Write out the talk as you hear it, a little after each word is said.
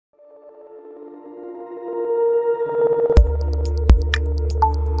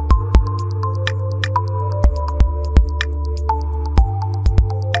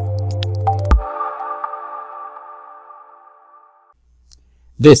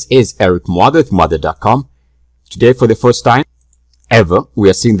This is Eric Muathe with Muathe.com. Today, for the first time ever, we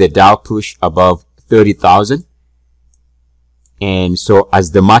are seeing the Dow push above 30,000. And so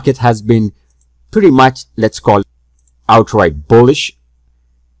as the market has been pretty much, let's call it outright bullish,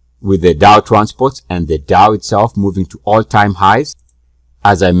 with the Dow transports and the Dow itself moving to all-time highs,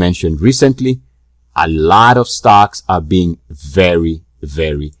 as I mentioned recently, a lot of stocks are being very,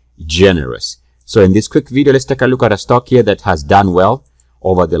 very generous. So in this quick video, let's take a look at a stock here that has done well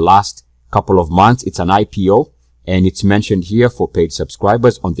over the last couple of months. It's an IPO, and it's mentioned here for paid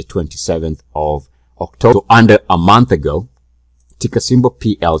subscribers on the 27th of October. So under a month ago, ticker symbol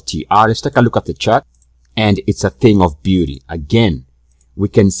PLTR. Let's take a look at the chart, and it's a thing of beauty. Again, we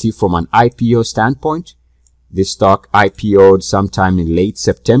can see from an IPO standpoint, this stock IPO'd sometime in late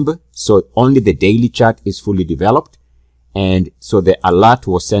September. So only the daily chart is fully developed. And so the alert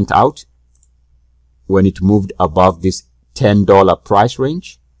was sent out when it moved above this $10 price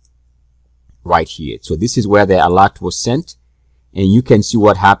range right here. So this is where the alert was sent, and you can see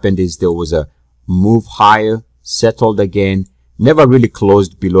what happened is there was a move higher, settled again, never really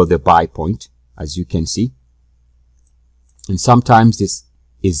closed below the buy point, as you can see. And sometimes this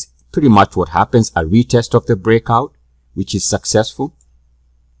is pretty much what happens, a retest of the breakout, which is successful.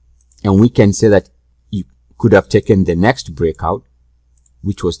 And we can say that you could have taken the next breakout,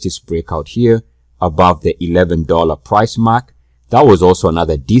 which was this breakout here, above the $11 price mark. That was also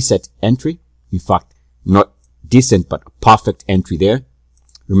another decent entry. In fact, not decent, but a perfect entry there.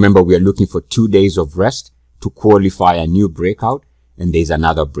 Remember, we are looking for 2 days of rest to qualify a new breakout, and there's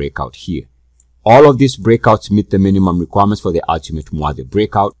another breakout here. All of these breakouts meet the minimum requirements for the ultimate Muathe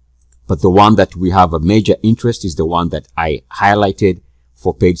breakout, but the one that we have a major interest is the one that I highlighted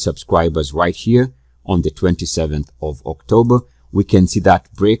for paid subscribers right here on the 27th of October. We can see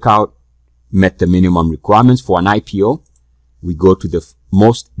that breakout met the minimum requirements for an IPO. We go to the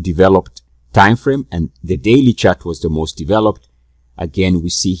most developed time frame, and the daily chart was the most developed. Again, we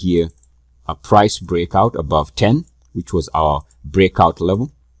see here a price breakout above 10, which was our breakout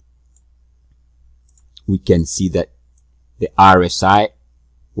level. We can see that the RSI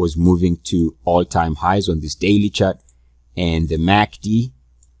was moving to all-time highs on this daily chart, and the MACD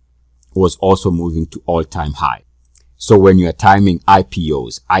was also moving to all-time high. So when you are timing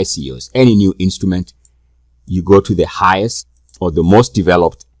IPOs, ICOs, any new instrument, you go to the highest or the most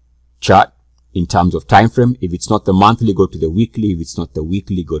developed chart in terms of time frame. If it's not the monthly, go to the weekly. If it's not the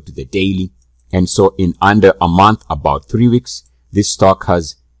weekly, go to the daily. And so in under a month, about 3 weeks, this stock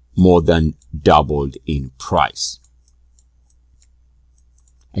has more than doubled in price.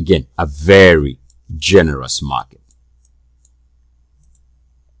 Again, a very generous market.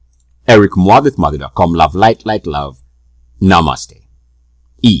 Eric Muathe with Muathe.com. Love, light, love. Namaste.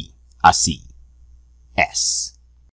 E-A-C-S.